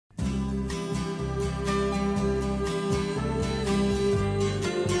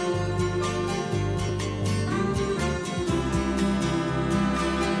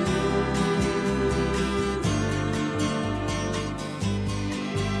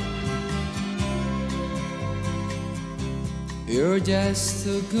You're just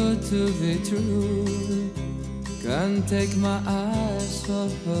too good to be true. Can't take my eyes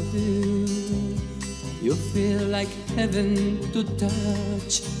off of you. You feel like heaven to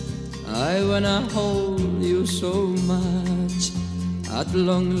touch. I wanna hold you so much. At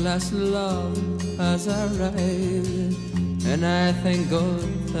long last love has arrived, and I thank God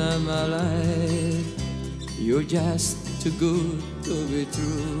I'm alive. You're just too good to be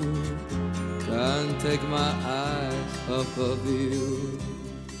true. Can't take my eyes off of you.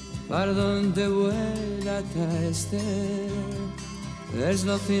 Pardon the way that I stare. There's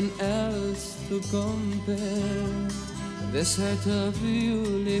nothing else to compare. The sight of you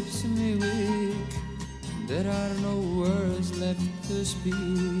leaves me weak. There are no words left to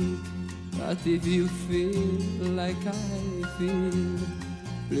speak. But if you feel like I feel,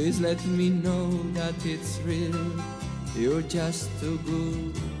 please let me know that it's real. You're just too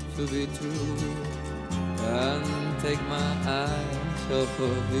good to be true. Can't take my eyes off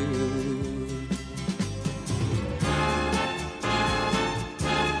of you.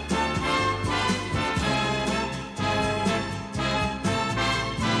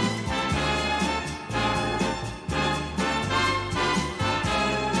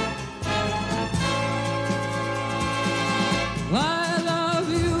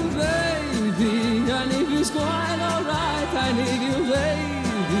 It's quite alright, I need you,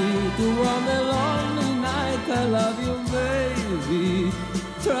 baby, to warm the lonely night. I love you, baby,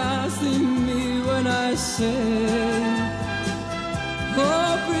 trust in me when I say,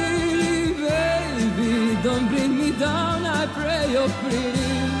 oh pretty baby, don't bring me down, I pray. Oh pretty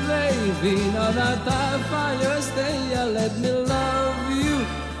baby, now that I find your stay, let me love you,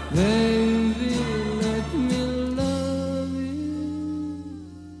 baby, let me love you.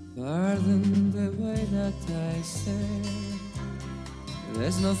 Pardon the way that I say,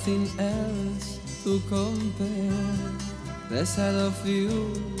 there's nothing else to compare. The sight of you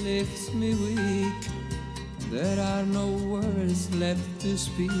leaves me weak. There are no words left to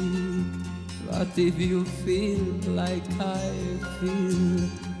speak. But if you feel like I feel,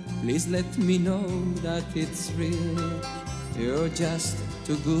 please let me know that it's real. You're just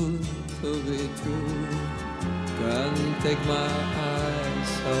too good to be true. Can't take my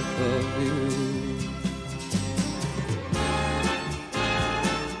eyes off of you.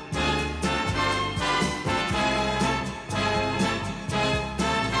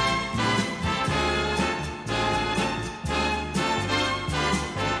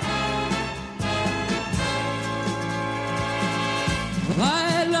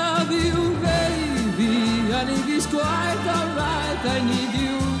 I love you, baby, and it is quite alright. I need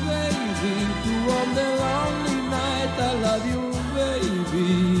you, baby, to warm the lonely night. I love you,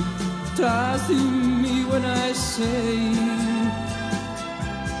 baby, trust in me when I say,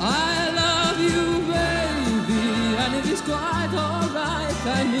 I love you, baby, and it is quite alright.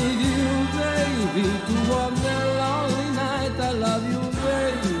 I need you, baby, to warm the lonely night. I love you,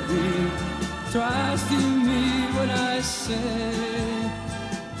 baby, trust in me when I say,